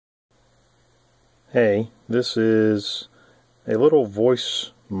Hey, this is a little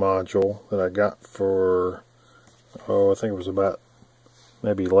voice module that I got for, I think it was about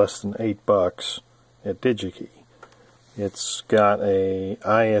maybe less than $8 at DigiKey. It's got a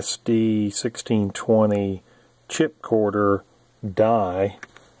ISD1620 chip quarter die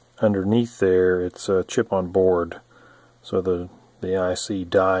underneath there. It's a chip on board, so the IC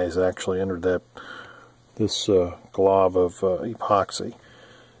die is actually under this glob of epoxy.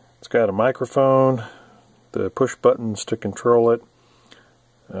 It's got a microphone, the push buttons to control it,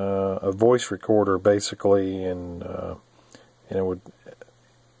 a voice recorder basically, and it would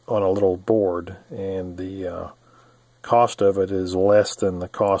on a little board, and the cost of it is less than the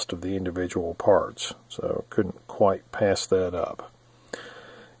cost of the individual parts, so couldn't quite pass that up.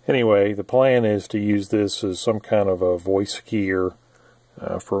 Anyway, the plan is to use this as some kind of a voice gear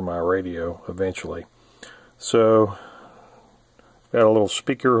for my radio eventually. So got a little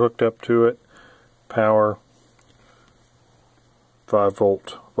speaker hooked up to it, power,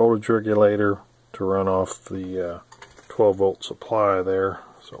 5-volt voltage regulator to run off the 12-volt supply there.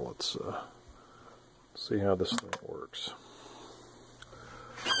 So let's see how this thing works.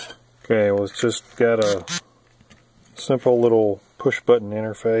 Okay, well, it's just got a simple little push button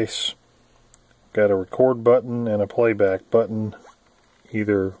interface. Got a record button and a playback button,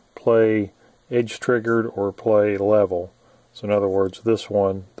 either play edge triggered or play level. So in other words, this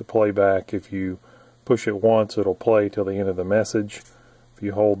one, the playback, if you push it once, it'll play till the end of the message. If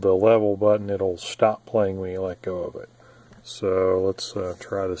you hold the level button, it'll stop playing when you let go of it. So let's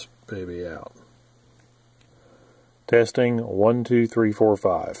try this baby out. Testing 1, 2, 3, 4,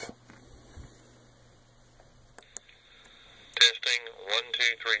 5. Testing 1, 2,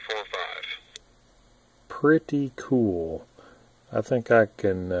 3, 4, 5. Pretty cool. I think I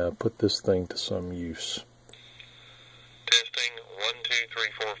can put this thing to some use. Testing 1, 2,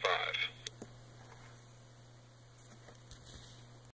 3, 4, 5.